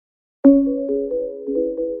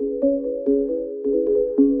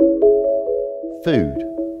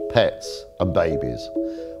Food, pets and babies.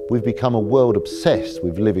 We've become a world obsessed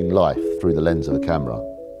with living life through the lens of a camera.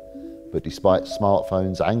 But despite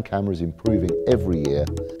smartphones and cameras improving every year,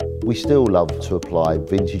 we still love to apply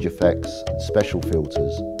vintage effects and special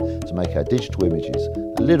filters to make our digital images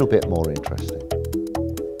a little bit more interesting.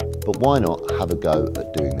 But why not have a go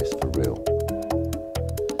at doing this for real?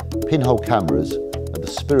 Pinhole cameras are the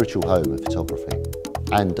spiritual home of photography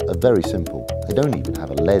and are very simple. They don't even have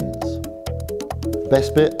a lens.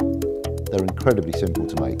 Best bit, they're incredibly simple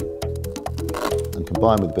to make, and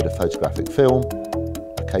combined with a bit of photographic film,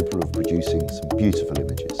 are capable of producing some beautiful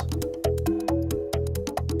images.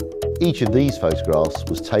 Each of these photographs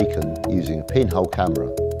was taken using a pinhole camera,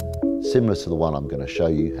 similar to the one I'm going to show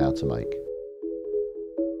you how to make.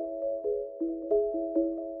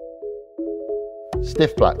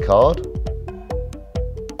 Stiff black card,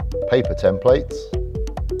 paper templates,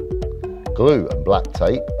 glue and black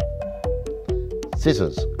tape,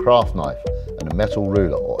 scissors, craft knife and a metal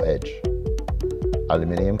ruler or edge,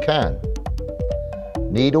 aluminium can,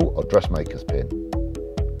 needle or dressmaker's pin,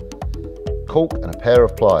 cork and a pair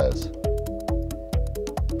of pliers,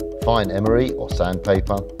 fine emery or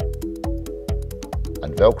sandpaper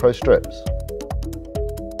and Velcro strips.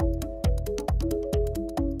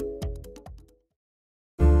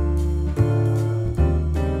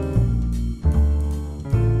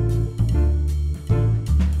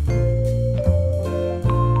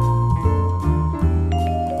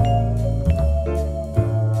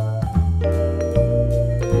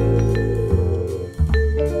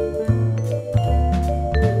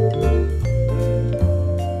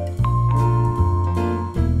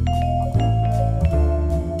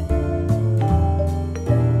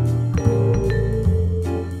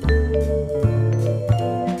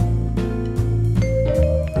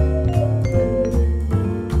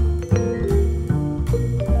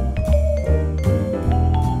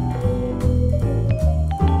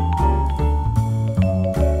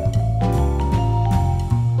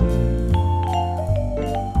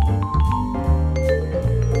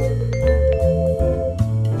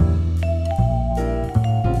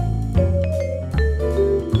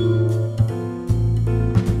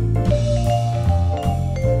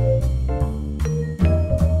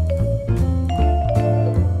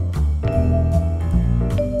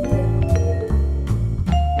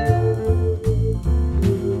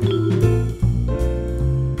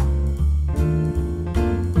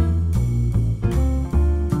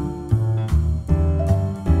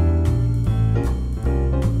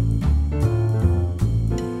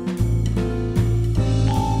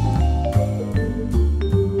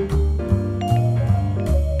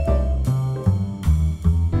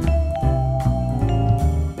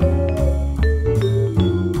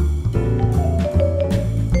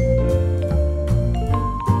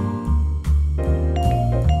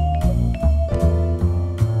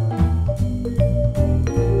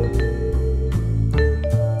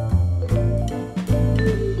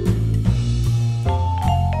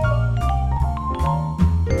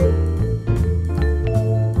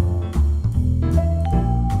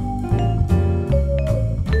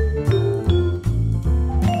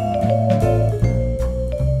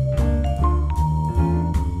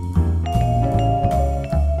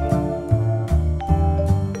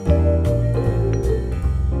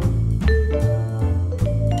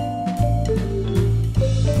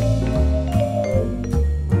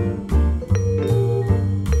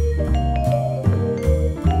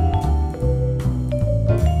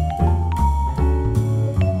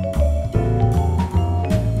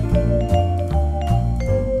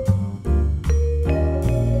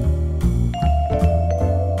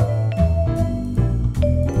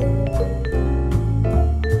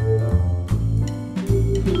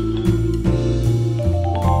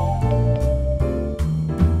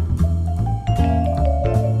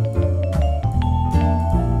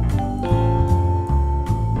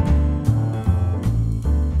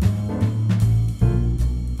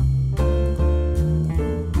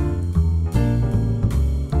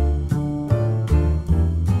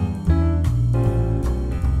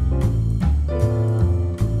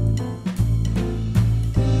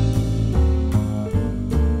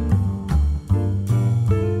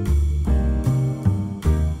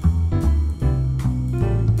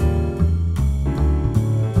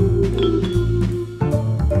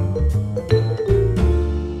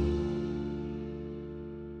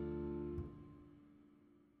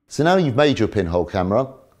 So now you've made your pinhole camera,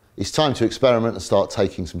 it's time to experiment and start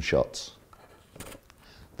taking some shots.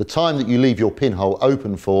 The time that you leave your pinhole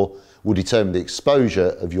open for will determine the exposure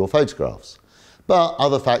of your photographs. But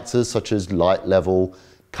other factors such as light level,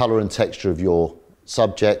 colour and texture of your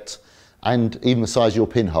subject, and even the size of your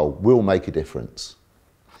pinhole will make a difference.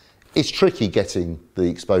 It's tricky getting the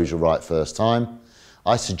exposure right first time.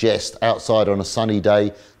 I suggest outside on a sunny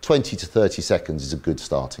day, 20 to 30 seconds is a good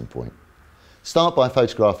starting point. Start by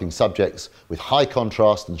photographing subjects with high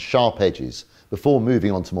contrast and sharp edges before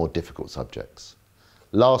moving on to more difficult subjects.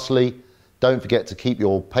 Lastly, don't forget to keep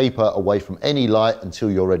your paper away from any light until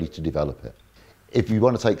you're ready to develop it. If you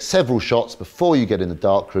want to take several shots before you get in the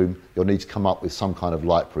darkroom, you'll need to come up with some kind of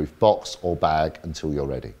light-proof box or bag until you're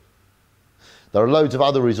ready. There are loads of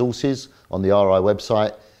other resources on the RI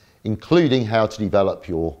website, including how to develop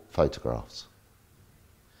your photographs.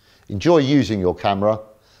 Enjoy using your camera,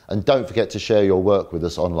 and don't forget to share your work with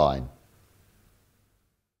us online.